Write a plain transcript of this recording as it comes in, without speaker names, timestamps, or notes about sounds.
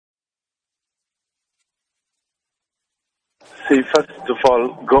See, first of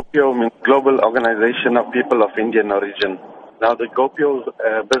all, GOPIO means Global Organization of People of Indian Origin. Now, the GOPIO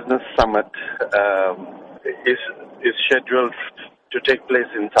Business Summit is scheduled to take place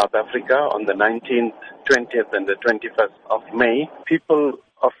in South Africa on the 19th, 20th, and the 21st of May. People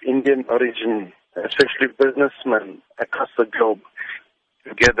of Indian origin, especially businessmen across the globe,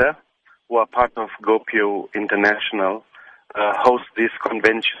 together, who are part of GOPIO International, host these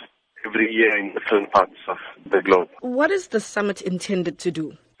conventions every year in different parts of the globe. What is the summit intended to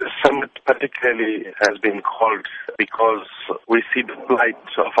do? The summit particularly has been called because we see the plight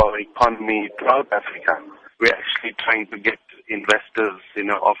of our economy throughout Africa. We're actually trying to get investors,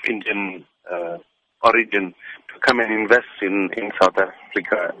 of Indian origin to come and invest in South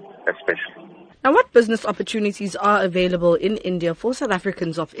Africa especially. Now, what business opportunities are available in India for South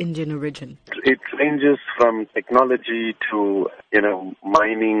Africans of Indian origin? It ranges from technology to,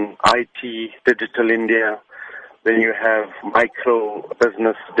 mining, IT, digital India. Then you have micro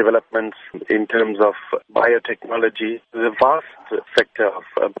business developments in terms of biotechnology. There's a vast sector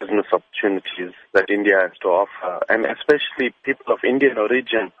of business opportunities that India has to offer. And especially people of Indian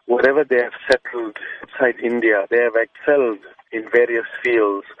origin, wherever they have settled outside India, they have excelled in various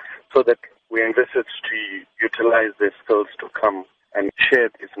fields so that we envisage to utilize their skills to come and share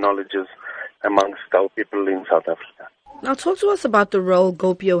these knowledges amongst our people in South Africa. Now, talk to us about the role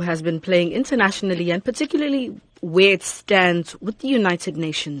GOPIO has been playing internationally and particularly where it stands with the United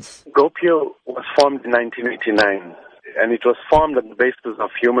Nations. GOPIO was formed in 1989, and it was formed on the basis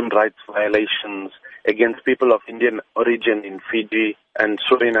of human rights violations against people of Indian origin in Fiji and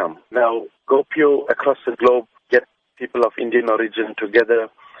Suriname. Now, GOPIO across the globe get people of Indian origin together,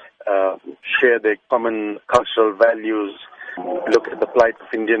 share their common cultural values, look at the plight of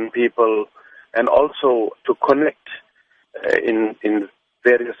Indian people, and also to connect in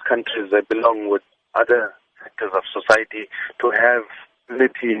various countries that belong with other sectors of society, to have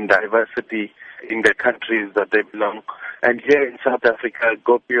unity and diversity in the countries that they belong. And here in South Africa,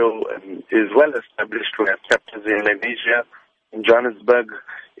 GOPIO is well established. We have chapters in Lenasia, in Johannesburg,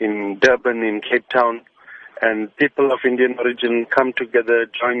 in Durban, in Cape Town. And people of Indian origin come together,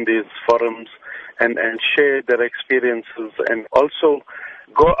 join these forums, and share their experiences, and also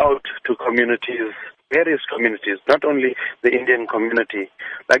go out to communities, various communities, not only the Indian community.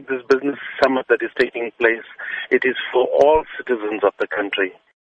 Like this business summit that is taking place, it is for all citizens of the country.